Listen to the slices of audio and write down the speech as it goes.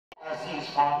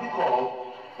fondly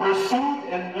called, pursued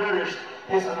and nourished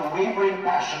his unwavering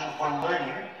passion for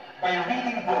learning by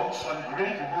reading books on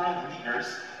great world leaders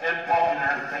and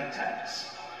popular think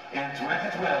tanks. In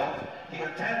 2012, he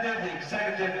attended the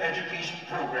Executive Education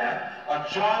Program at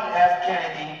John F.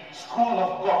 Kennedy School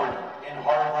of Government in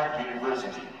Harvard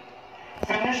University.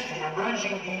 Finished the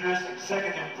Emerging Leaders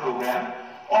Executive Program,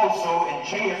 also in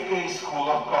JFK School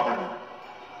of Government.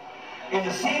 In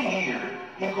the same year,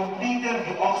 he completed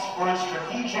the Oxford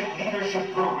Strategic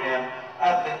Leadership Program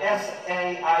at the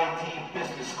SAIT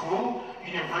Business School,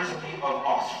 University of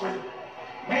Oxford.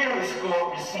 Mayor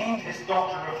Isko received his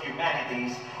Doctor of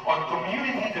Humanities on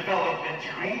Community Development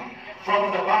degree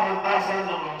from the Pamantasan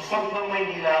ng Lungsod ng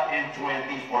Maynila in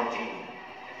 2014.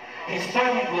 He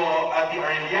studied law at the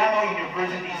Arellano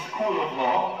University School of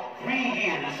Law 3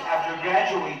 years after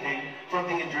graduating from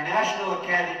the International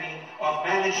Academy of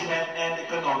Management and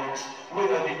Economics with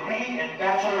a degree in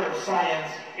Bachelor of Science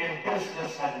in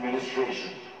Business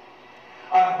Administration.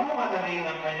 At bunga na rin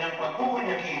ng kanyang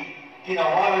pagpupunyagi,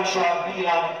 tinawaran siya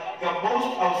bilang the most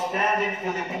outstanding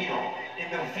Filipino in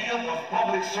the field of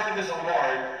public service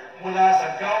award mula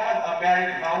sa Gawad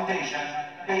American Foundation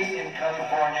based in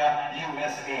California,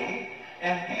 USA,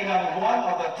 and bilang one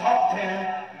of the top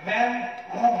 10 men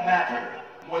who matter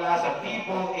mula sa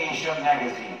People Asia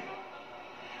magazine.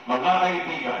 Mga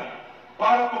kaibigan,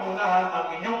 para pumunahan ang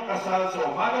inyong kasal sa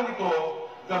umagang ito,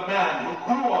 the man who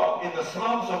grew up in the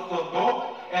slums of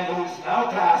Tondo and who is now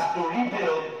tasked to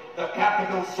rebuild the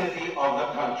capital city of the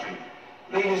country.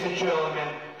 Ladies and gentlemen,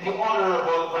 the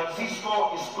Honorable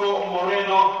Francisco Isko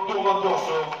Moreno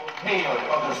Tumagoso, Mayor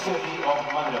of the City of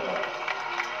Manila.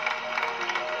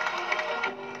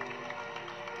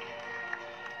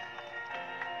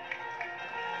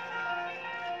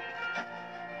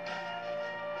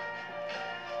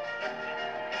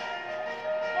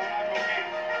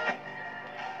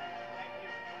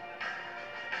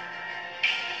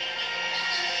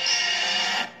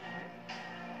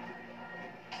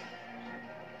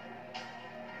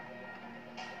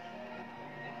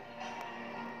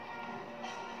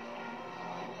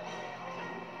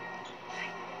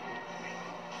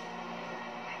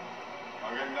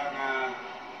 Magandang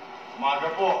umaga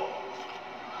po.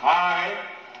 Hi.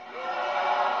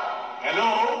 Hello.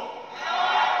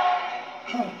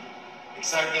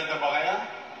 Excited na ba kaya?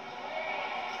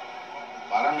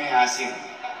 Parang may asin.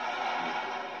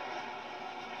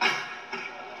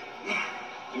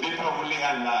 Hindi pa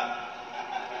hulihan na.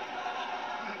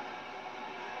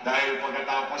 Dahil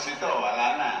pagkatapos ito, wala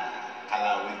na.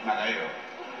 Kalawit na kayo.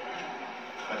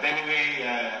 But anyway,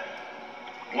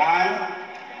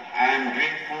 I'm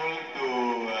grateful to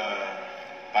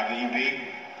PAGIBIG,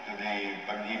 to the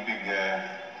PAGIBIG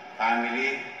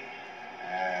family,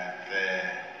 at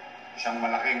isang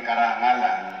malaking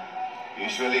karangalan.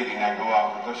 Usually,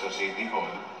 ginagawa ko ito sa City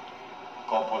Hall.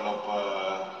 Couple of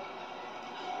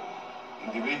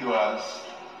individuals,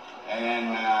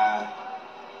 and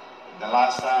the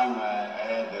last time I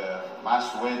had a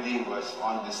mass wedding was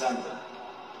on December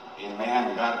in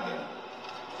Mayan Garden,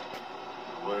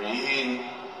 wherein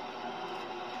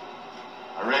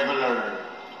regular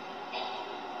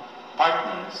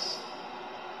partners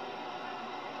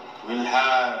will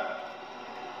have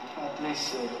at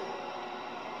least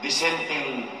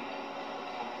dissenting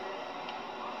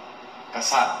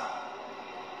kasal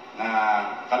na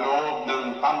kaloob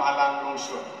ng pamahalang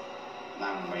lungsod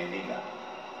ng Maynila.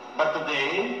 But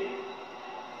today,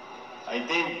 I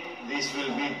think this will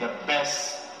be the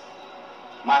best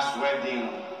mass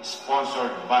wedding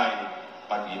sponsored by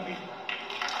PAGIBIG.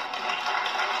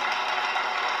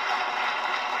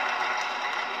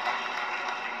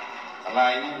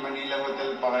 Kalahin yung Manila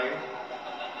Hotel pa kayo.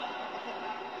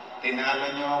 Tinalo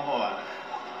niyo ako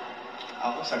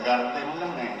Ako sa garden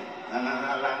lang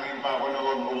Nananalangin pa ako na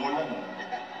huwag umulan.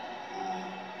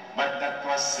 But that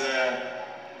was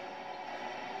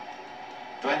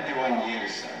 21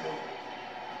 years ago.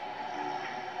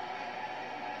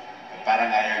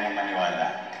 Parang ayaw niyo maniwala.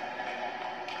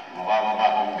 Mukha mo ba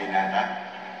akong binata?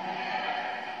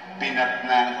 Binat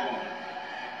na ako.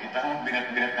 Kita mo,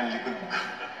 binat-binat ng likod ko.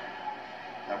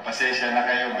 Pasensya na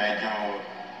kayo, medyo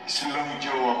slow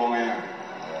Joe ako ngayon.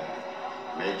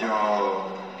 Medyo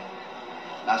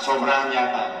nasobrahan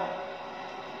yata ako.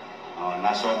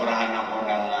 Nasobrahan ako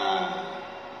ng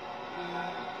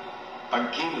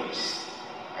pagkilos.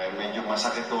 Kaya medyo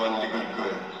masakit to ang likod ko.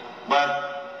 But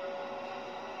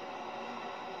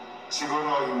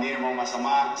siguro hindi naman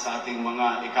masama sa ating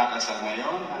mga ikakasal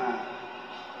ngayon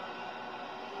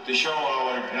to show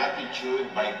our gratitude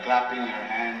by clapping your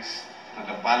hands to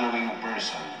the following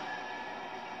person.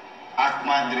 At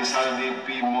Ahmad Rizaldi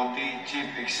P. Moti, Chief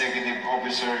Executive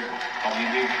Officer,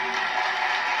 PAGIBIG.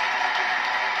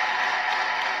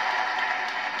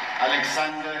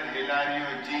 Alexander Hilario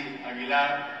G.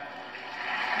 Aguilar,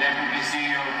 Deputy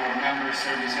CEO for Member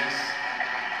Services.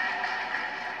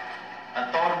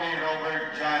 Attorney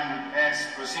Robert John S.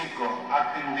 Cosico,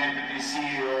 Acting Deputy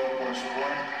CEO for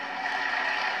Support.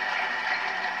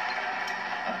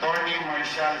 Attorney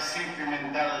Marshall C.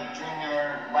 Pimentel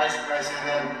Jr., Vice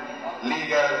President,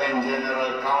 Legal and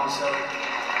General Counsel.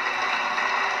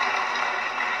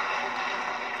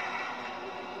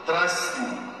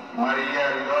 Trustee Maria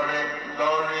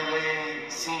Lorelei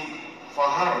C.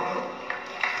 Fajardo,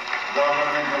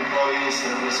 Government Employees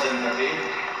Representative,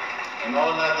 and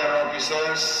all other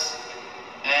officers,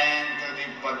 and to the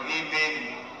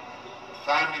PAGIBIG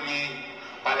family,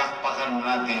 palakpakan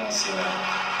natin sila.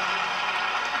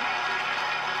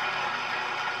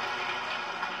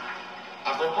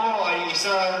 Ako po ay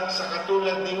isa sa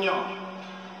katulad ninyo.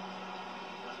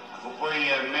 Ako po ay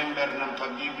member ng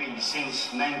PAGIBIG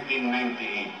since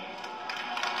 1998.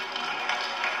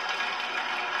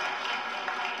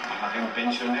 Malaking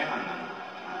pensyon na yun.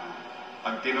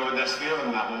 Pag tinodas ko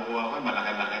yun, nakukuha ko,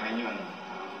 malaki-laki rin yun.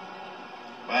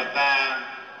 But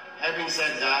having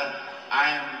said that,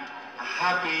 I'm a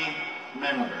happy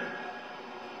member.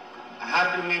 A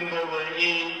happy member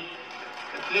wherein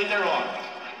that later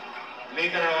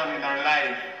on in our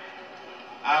life,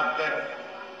 after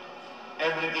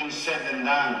everything said and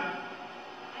done,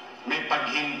 may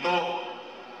paghinto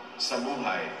sa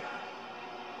buhay.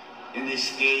 In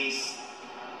this case,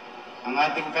 ang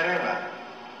ating karera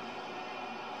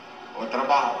o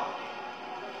trabaho,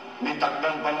 may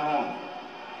takdang panahon.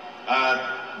 At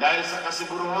dahil sa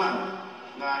kasiguruhan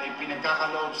na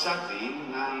ipinagkakaloob sa atin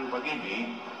ng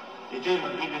PAGIBIG, ito'y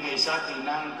magbibigay sa atin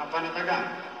ng kapanatagan.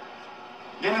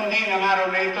 Ganon din ang araw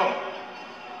na ito.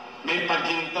 May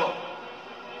paghinto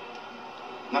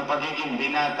ng pagiging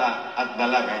binata at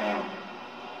dalaga nyo.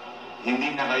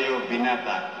 Hindi na kayo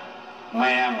binata,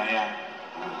 maya-maya.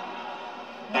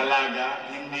 Dalaga,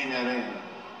 hindi na rin.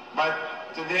 But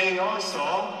today also,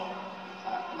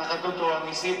 nakatutuwa ang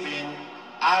isipin,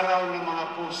 araw ng mga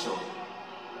puso.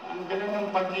 Ang galing ng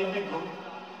pag-ibig,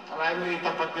 karami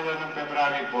itapat nila ng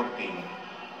February 14.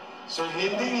 So,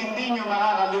 hindi nyo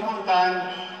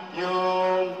makakalimutan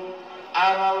yung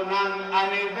araw ng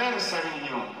anniversary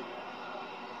nyo.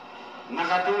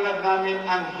 Nakatulad namin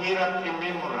ang hirap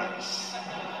i-memorize.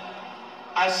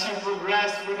 As you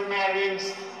progress with the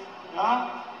marriage, no?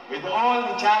 With all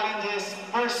the challenges,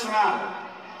 personal,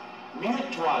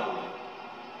 mutual,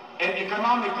 and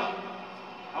economical.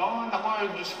 Oh, naku,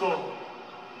 Diyos ko,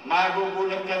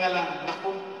 magugulat ka na lang,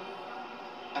 naku,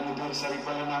 anniversary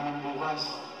pala namin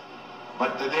bukas.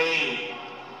 But today,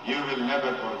 you will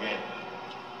never forget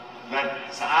that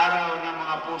sa araw ng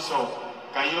mga puso,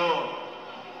 kayo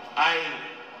ay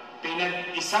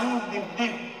pinag-isang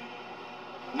dibdib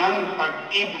ng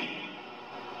pag-ibig.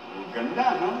 Ang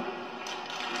ganda, no?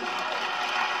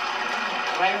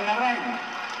 Rhyme na rhyme.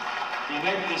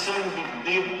 Pinag-isang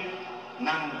dibdib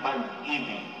ng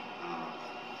pag-ibig.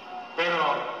 Pero,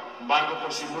 bago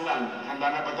ko simulan, handa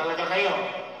na ba talaga kayo?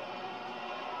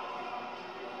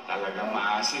 Talagang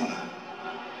maasim, ha?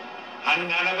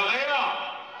 Handa na ba kayo?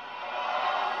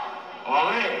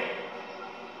 Okay.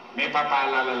 May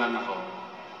papaalala lang ako.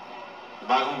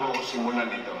 Bago ko simulan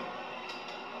ito.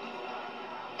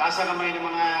 Tasa kamay ng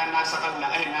mga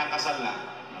nakasal na.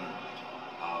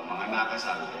 Mga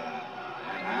nakasal.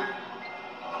 Ayan, ha?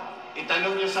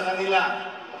 Itanong nyo sa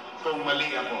kanila kung mali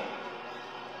ako.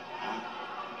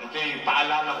 Ito'y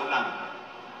paalala ko lang.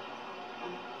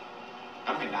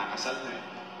 Kami nakasal na eh.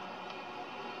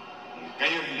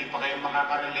 Kayo, hindi pa kayo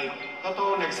makaka-relate.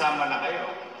 Totoo, nagsama na kayo.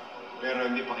 Pero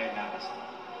hindi pa kayo nakasal.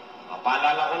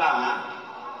 Paalala ko lang, ha?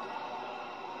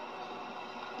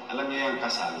 Alam niyo yung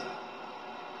kasal.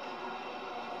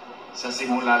 Sa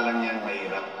simula lang yan,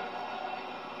 mahirap.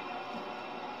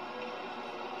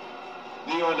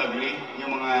 Do you all agree?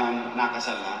 Yung mga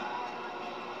nakasal na?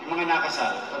 Yung mga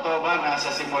nakasal, totoo ba na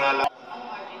sa simula lang?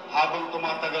 Habang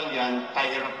tumatagal yan,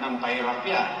 pahirap ng pahirap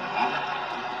yan. Ha?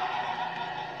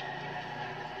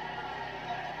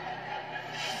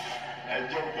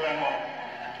 Joke lang mo.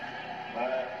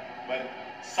 But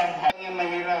somehow yung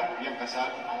mahirap yung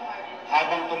kasal.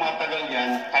 Habang tumatagal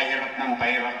yan, pahirap ng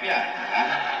pahirap yan. Ha?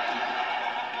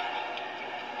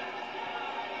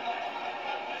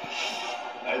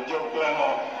 Joke lang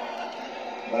mo.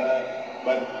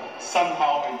 But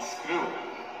somehow it's true.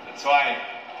 That's why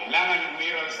kailangan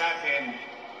umiral sa atin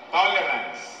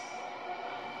tolerance.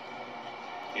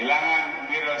 Kailangan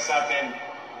umiral sa atin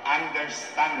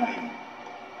understanding.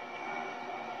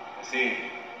 Kasi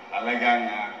talagang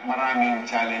maraming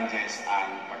challenges ang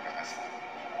pagkakasal.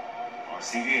 O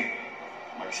sige,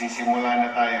 magsisimula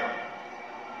na tayo.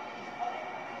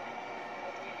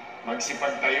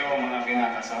 Magsipag tayo mga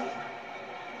kinakasal.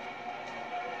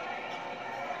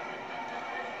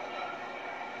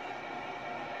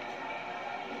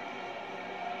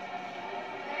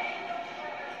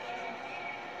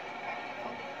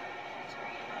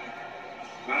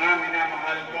 Mga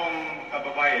minamahal kong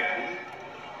kababayan,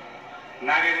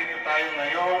 naririto tayo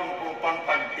ngayon upang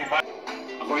pagtibay.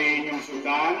 Ako ay inyong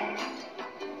sundan.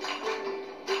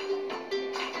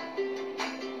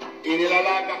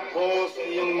 Inilalagak ko sa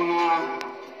iyong mga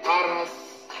aras,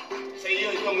 sa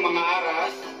iyo itong mga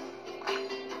aras,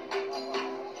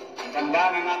 tanda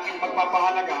ng ating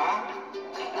pagpapahalaga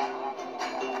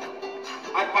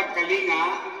at pagkalinga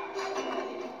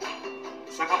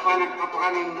sa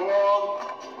kapakanan mo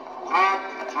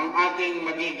at ang ating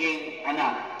magiging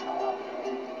anak.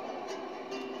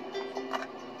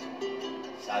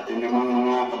 Sa atin namang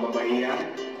mga kababaihan,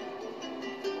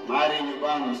 maaari niyo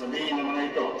bang sabihin ng mga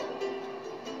ito?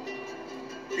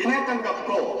 Tinatanggap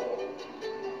ko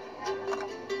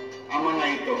ang mga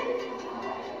ito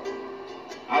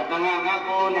at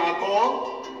nangangako na ako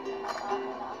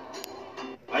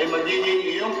ay magiging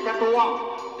iyong katuwang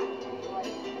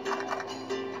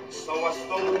sa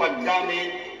wastong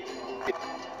paggamit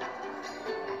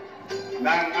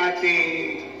ng ating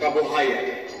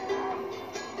kabuhayan.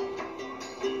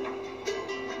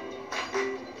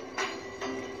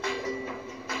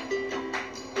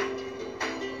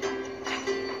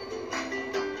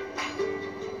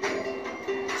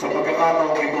 Sa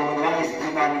pagkakataong ito, nais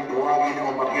din namin tuwagin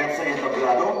ang umakyat sa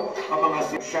entablado ang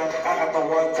mga siyang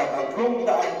kakatawan sa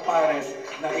 300 pares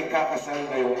na ikakasal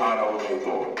ngayong araw na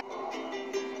ito.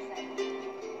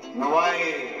 Naway,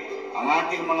 ang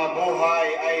ating mga buhay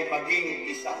ay maging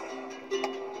isa.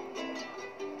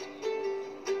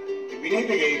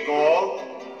 Ibinibigay ko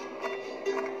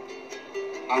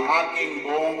ang aking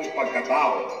buong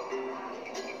pagkatao,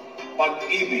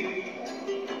 pag-ibig,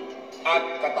 at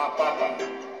katapatan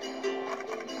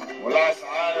mula sa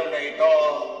araw na ito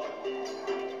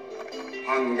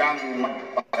hanggang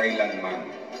magpakailanman.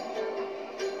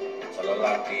 Sa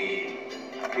lalaki,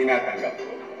 tinatanggap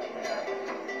ko.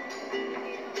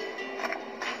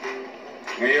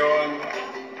 Ngayon,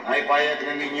 ay payag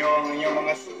na ninyo ang inyong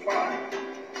mga sumpa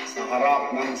sa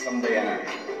harap ng sambayanan.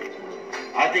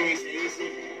 Ating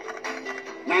isa-isip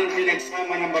ng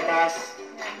pinagsama ng batas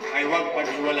ay huwag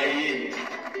paghiwalayin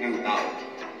ng tao.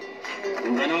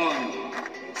 Kung ganon,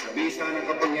 sa bisa ng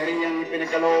kapangyarihang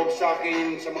pinagkaloob sa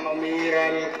akin sa mga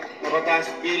umiiral na batas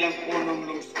bilang punong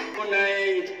lungsod,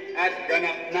 tunay at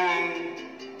ganap ng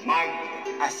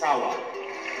mag-asawa.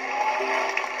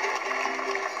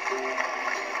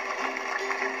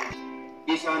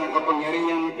 Isa ng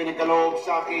kapangyarihang pinagkaloob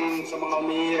sa akin sa mga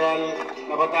umiiral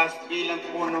na batas bilang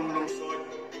punong lungsod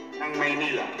ng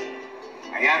Maynila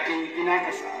ay aking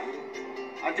kinakasal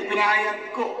at ipinahayag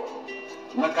ko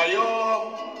na kayo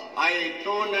ay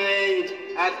tunay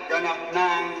at ganap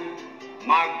ng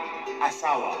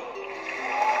mag-asawa.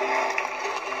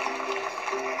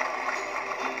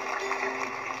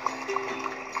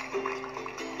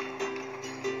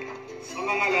 Sa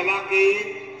mga lalaki,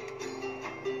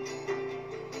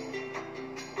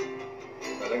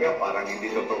 talaga parang hindi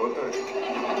totoo ito.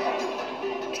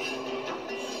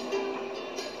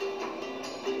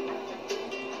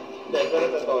 Hindi, pero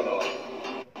totoo naman.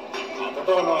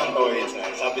 Totoo naman ito,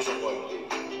 sabi sa konti.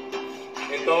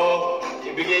 Ito,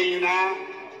 ibigay nyo na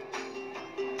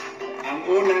ang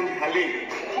unang halik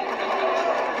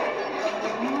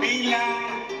bilang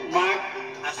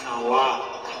mag-asawa.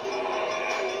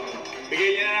 Bigay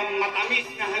nyo na ng matamis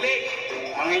na halik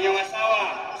ang inyong asawa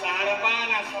sa harapan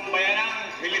ng sambayanang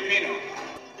Pilipino.